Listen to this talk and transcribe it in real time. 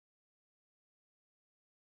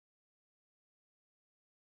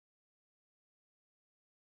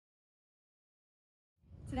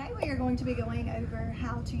Today we are going to be going over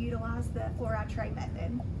how to utilize the fluoride tray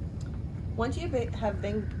method. Once you have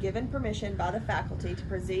been given permission by the faculty to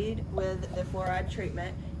proceed with the fluoride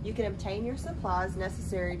treatment, you can obtain your supplies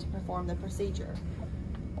necessary to perform the procedure.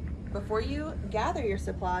 Before you gather your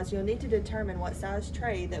supplies, you'll need to determine what size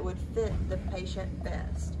tray that would fit the patient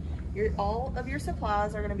best. All of your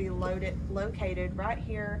supplies are going to be located right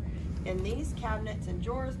here in these cabinets and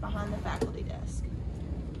drawers behind the faculty desk.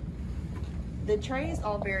 The trays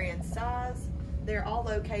all vary in size. They're all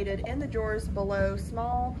located in the drawers below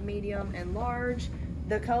small, medium, and large.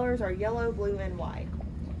 The colors are yellow, blue, and white.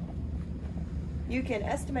 You can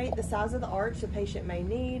estimate the size of the arch the patient may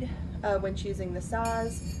need when choosing the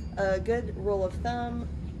size. A good rule of thumb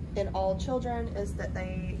in all children is that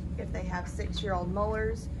if they have 6-year-old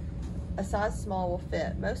molars, a size small will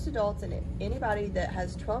fit. Most adults and anybody that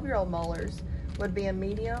has 12-year-old molars would be a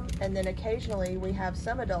medium, and then occasionally we have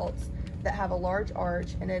some adults that have a large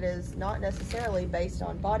arch, and it is not necessarily based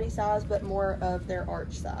on body size but more of their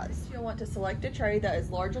arch size. You'll want to select a tray that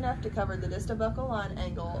is large enough to cover the distal buccal line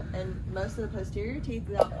angle and most of the posterior teeth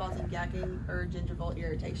without causing gagging or gingival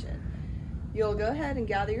irritation. You'll go ahead and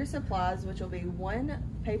gather your supplies, which will be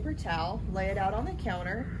 1 paper towel, lay it out on the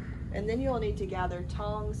counter, and then you'll need to gather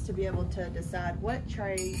tongs to be able to decide what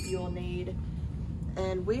tray you'll need.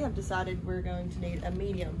 And we have decided we're going to need a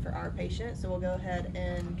medium for our patient, so we'll go ahead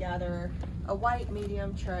and gather a white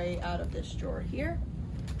medium tray out of this drawer here.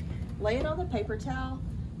 Lay it on the paper towel.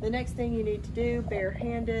 The next thing you need to do,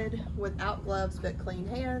 barehanded, without gloves but clean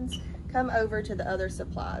hands, come over to the other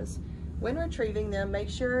supplies. When retrieving them, make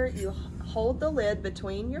sure you hold the lid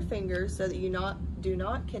between your fingers so that you do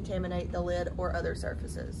not contaminate the lid or other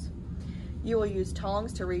surfaces. You will use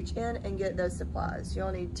tongs to reach in and get those supplies.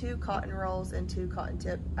 You'll need 2 cotton rolls and 2 cotton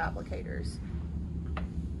tip applicators.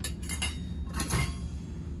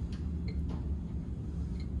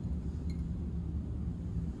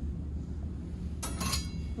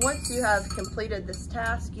 Once you have completed this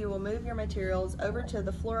task, you will move your materials over to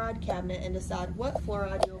the fluoride cabinet and decide what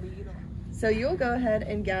fluoride you'll be utilizing. So you'll go ahead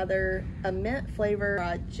and gather a mint flavor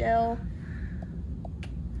fluoride gel.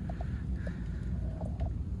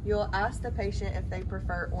 You'll ask the patient if they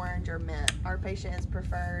prefer orange or mint. Our patient has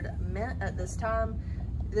preferred mint at this time.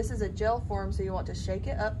 This is a gel form, so you want to shake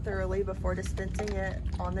it up thoroughly before dispensing it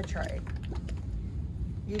on the tray.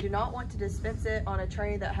 You do not want to dispense it on a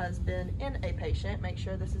tray that has been in a patient. Make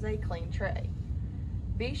sure this is a clean tray.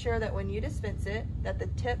 Be sure that when you dispense it, that the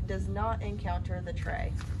tip does not encounter the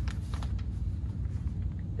tray.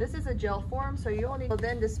 This is a gel form, so you will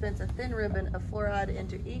then dispense a thin ribbon of fluoride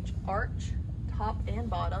into each arch, top and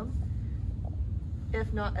bottom.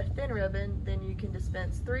 If not a thin ribbon, then you can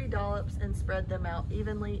dispense 3 dollops and spread them out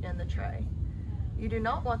evenly in the tray. You do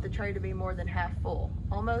not want the tray to be more than half full,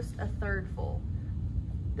 almost a third full.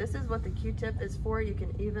 This is what the Q-tip is for. You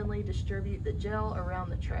can evenly distribute the gel around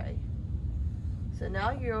the tray. So now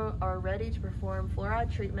you are ready to perform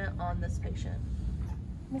fluoride treatment on this patient.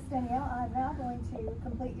 Ms. Danielle, I'm now going to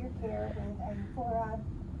complete your care with a fluoride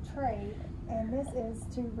tray, and this is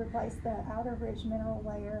to replace the outer ridge mineral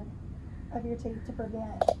layer of your teeth to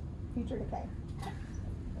prevent future decay.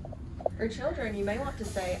 For children, you may want to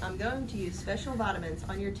say, I'm going to use special vitamins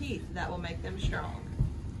on your teeth that will make them strong.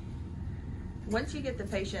 Once you get the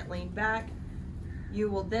patient leaned back, you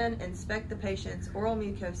will then inspect the patient's oral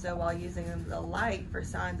mucosa while using the light for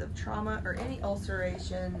signs of trauma or any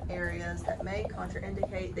ulceration areas that may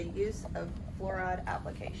contraindicate the use of fluoride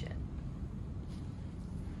application.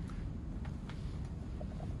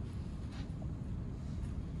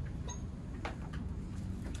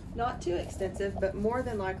 Not too extensive, but more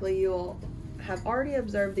than likely you'll have already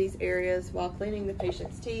observed these areas while cleaning the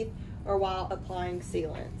patient's teeth or while applying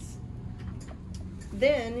sealants.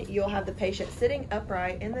 Then you'll have the patient sitting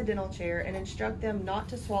upright in the dental chair and instruct them not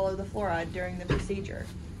to swallow the fluoride during the procedure.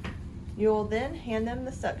 You will then hand them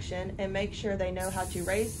the suction and make sure they know how to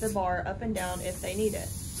raise the bar up and down if they need it.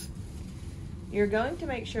 You're going to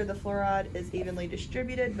make sure the fluoride is evenly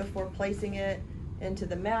distributed before placing it into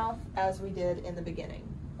the mouth, as we did in the beginning.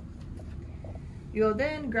 You'll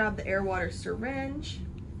then grab the air water syringe.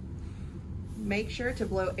 Make sure to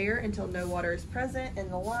blow air until no water is present in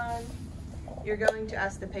the line. You're going to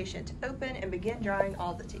ask the patient to open and begin drying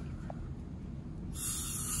all the teeth.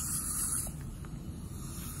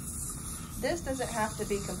 This doesn't have to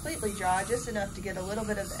be completely dry, just enough to get a little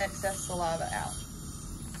bit of the excess saliva out.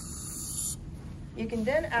 You can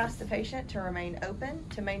then ask the patient to remain open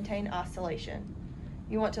to maintain oscillation.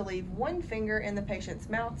 You want to leave 1 finger in the patient's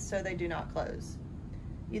mouth so they do not close.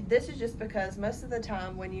 This is just because most of the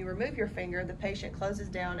time when you remove your finger, the patient closes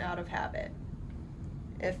down out of habit.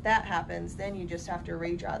 If that happens, then you just have to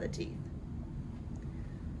re-dry the teeth.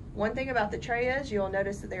 One thing about the tray is you'll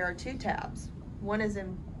notice that there are two tabs. One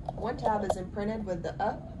tab is imprinted with the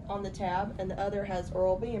up on the tab, and the other has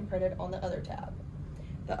Oral-B imprinted on the other tab.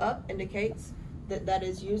 The up indicates that that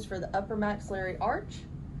is used for the upper maxillary arch,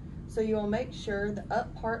 so you will make sure the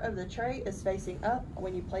up part of the tray is facing up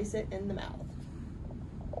when you place it in the mouth.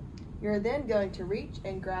 You're then going to reach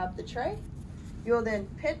and grab the tray. You will then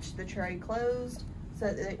pinch the tray closed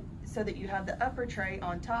so that you have the upper tray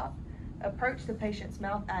on top. Approach the patient's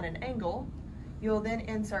mouth at an angle. You will then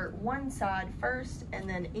insert one side first and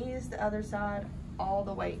then ease the other side all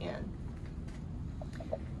the way in.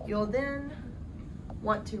 You'll then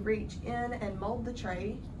want to reach in and mold the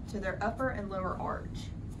tray to their upper and lower arch.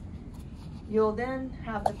 You'll then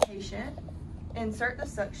have the patient insert the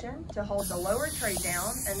suction to hold the lower tray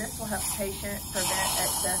down, and this will help the patient prevent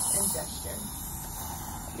excess ingestion.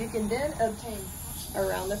 You can then obtain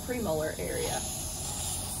around the premolar area.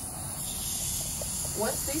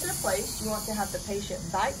 Once these are placed, you want to have the patient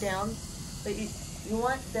bite down, but you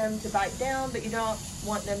want them to bite down, but you don't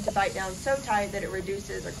want them to bite down so tight that it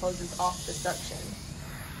reduces or closes off the suction.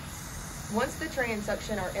 Once the tray and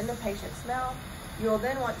suction are in the patient's mouth, you will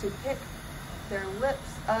then want to pick their lips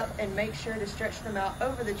up and make sure to stretch them out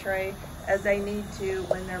over the tray as they need to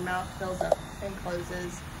when their mouth fills up and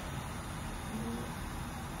closes.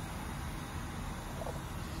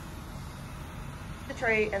 The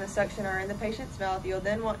tray and the suction are in the patient's mouth. You'll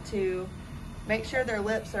then want to make sure their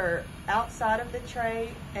lips are outside of the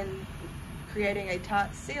tray and creating a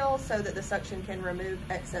tight seal so that the suction can remove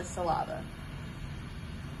excess saliva.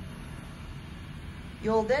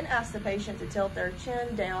 You'll then ask the patient to tilt their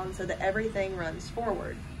chin down so that everything runs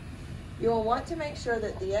forward. You'll want to make sure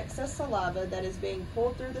that the excess saliva that is being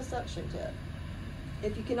pulled through the suction tip.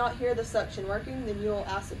 If you cannot hear the suction working, then you will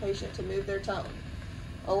ask the patient to move their tongue.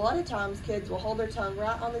 A lot of times kids will hold their tongue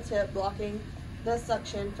right on the tip, blocking the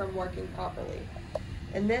suction from working properly.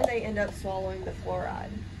 And then they end up swallowing the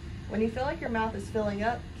fluoride. When you feel like your mouth is filling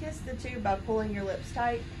up, kiss the tube by pulling your lips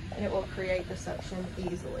tight, and it will create the suction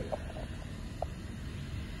easily.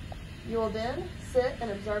 You will then sit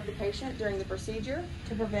and observe the patient during the procedure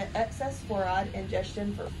to prevent excess fluoride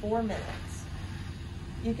ingestion for 4 minutes.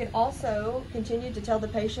 You can also continue to tell the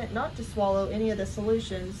patient not to swallow any of the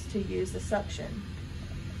solutions to use the suction.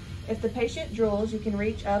 If the patient drools, you can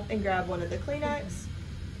reach up and grab one of the Kleenex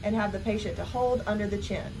and have the patient to hold under the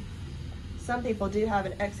chin. Some people do have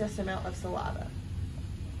an excess amount of saliva.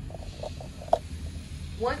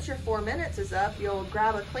 Once your 4 minutes is up, you'll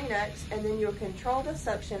grab a Kleenex and then you'll control the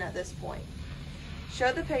suction at this point.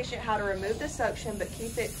 Show the patient how to remove the suction, but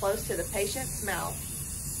keep it close to the patient's mouth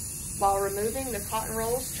while removing the cotton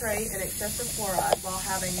rolls tray and excessive fluoride while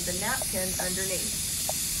having the napkin underneath.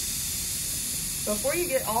 Before you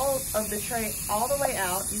get all of the tray all the way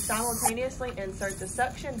out, you simultaneously insert the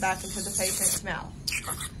suction back into the patient's mouth.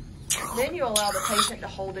 Then you allow the patient to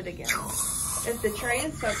hold it again. If the tray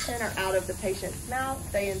and suction are out of the patient's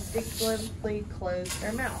mouth, they instinctively close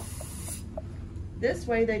their mouth. This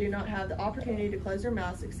way, they do not have the opportunity to close their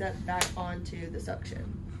mouths except back onto the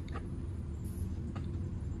suction.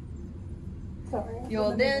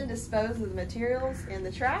 You'll then dispose of the materials in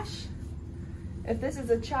the trash. If this is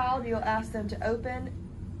a child, you'll ask them to open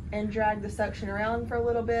and drag the suction around for a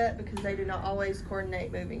little bit because they do not always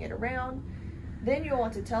coordinate moving it around. Then you'll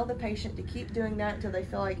want to tell the patient to keep doing that until they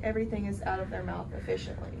feel like everything is out of their mouth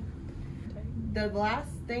efficiently. The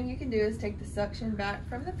last thing you can do is take the suction back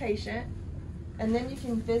from the patient, and then you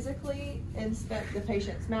can physically inspect the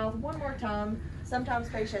patient's mouth one more time. Sometimes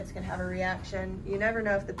patients can have a reaction. You never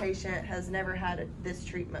know if the patient has never had this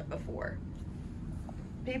treatment before.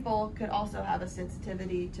 People could also have a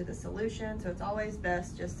sensitivity to the solution, so it's always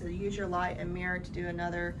best just to use your light and mirror to do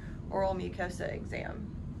another oral mucosa exam.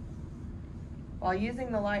 While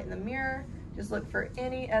using the light in the mirror, just look for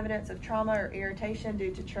any evidence of trauma or irritation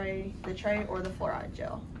due to the tray or the fluoride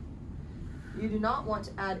gel. You do not want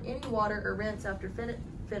to add any water or rinse after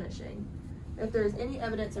finishing. If there is any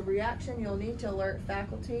evidence of reaction, you'll need to alert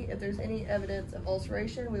faculty. If there's any evidence of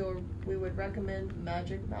ulceration, we would recommend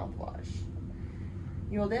Magic mouthwash.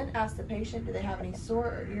 You will then ask the patient, do they have any sore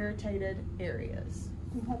or irritated areas?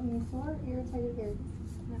 Do you have any sore or irritated areas?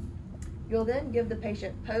 No. You'll then give the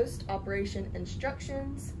patient post-operation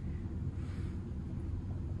instructions.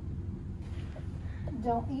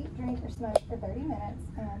 Don't eat, drink, or smoke for 30 minutes,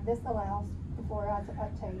 and this allows the fluoride to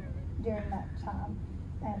uptake during that time.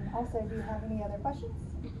 And also, do you have any other questions?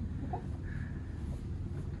 Okay.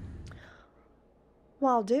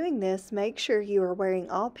 While doing this, make sure you are wearing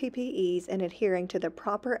all PPEs and adhering to the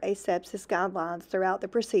proper asepsis guidelines throughout the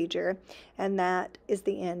procedure, and that is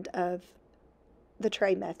the end of the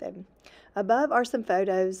tray method. Above are some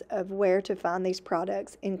photos of where to find these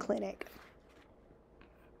products in clinic.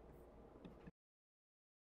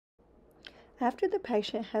 After the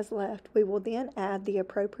patient has left, we will then add the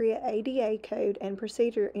appropriate ADA code and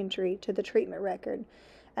procedure entry to the treatment record.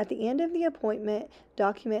 At the end of the appointment,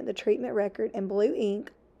 document the treatment record in blue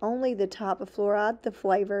ink, only the type of fluoride, the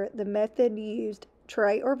flavor, the method used,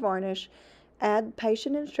 tray or varnish, add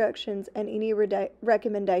patient instructions and any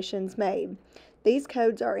recommendations made. These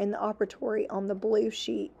codes are in the operatory on the blue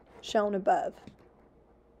sheet shown above.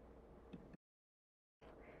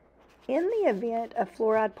 In the event of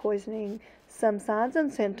fluoride poisoning, some signs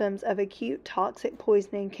and symptoms of acute toxic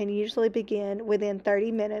poisoning can usually begin within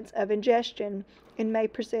 30 minutes of ingestion and may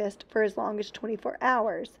persist for as long as 24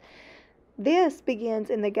 hours. This begins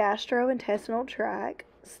in the gastrointestinal tract,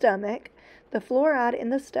 stomach. The fluoride in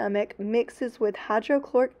the stomach mixes with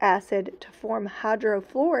hydrochloric acid to form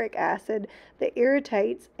hydrofluoric acid that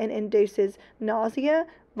irritates and induces nausea,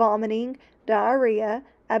 vomiting, diarrhea,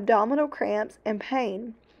 abdominal cramps, and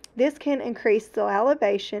pain. This can increase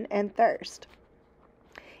salivation and thirst.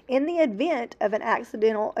 In the event of an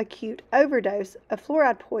accidental acute overdose of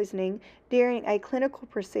fluoride poisoning during a clinical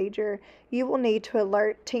procedure, you will need to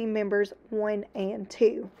alert team members 1 and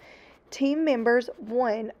 2. Team members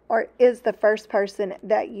 1 is the first person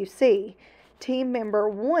that you see. Team member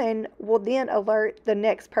 1 will then alert the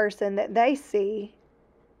next person that they see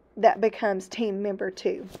that becomes team member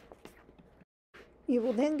 2. You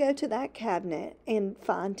will then go to that cabinet and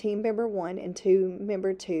find team member 1 and team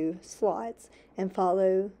member 2 slots and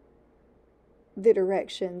follow the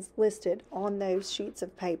directions listed on those sheets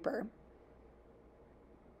of paper.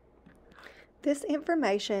 This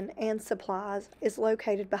information and supplies is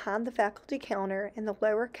located behind the faculty counter in the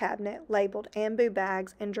lower cabinet labeled Ambu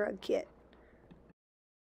Bags and Drug Kit.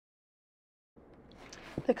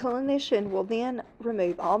 The clinician will then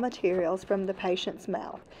remove all materials from the patient's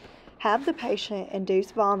mouth. Have the patient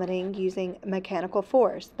induce vomiting using mechanical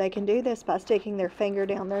force. They can do this by sticking their finger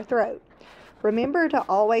down their throat. Remember to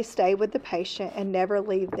always stay with the patient and never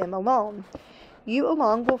leave them alone. You,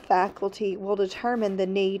 along with faculty, will determine the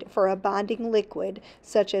need for a binding liquid,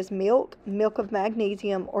 such as milk of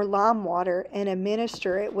magnesium, or lime water, and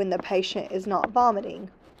administer it when the patient is not vomiting.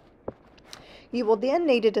 You will then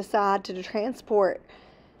need to decide to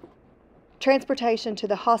transportation to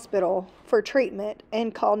the hospital for treatment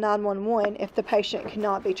and call 911 if the patient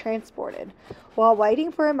cannot be transported. While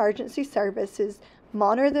waiting for emergency services,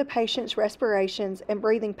 monitor the patient's respirations and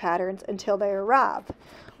breathing patterns until they arrive.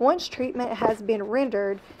 Once treatment has been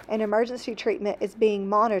rendered and emergency treatment is being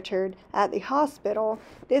monitored at the hospital,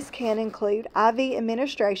 this can include IV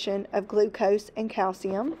administration of glucose and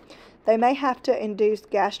calcium. They may have to induce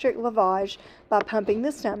gastric lavage by pumping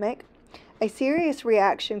the stomach. A serious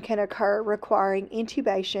reaction can occur requiring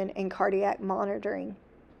intubation and cardiac monitoring.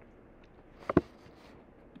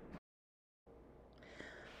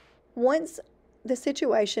 Once the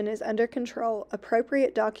situation is under control,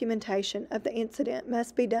 appropriate documentation of the incident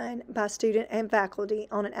must be done by student and faculty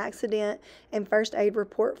on an accident and first aid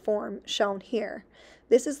report form shown here.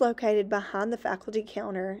 This is located behind the faculty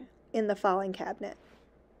counter in the filing cabinet.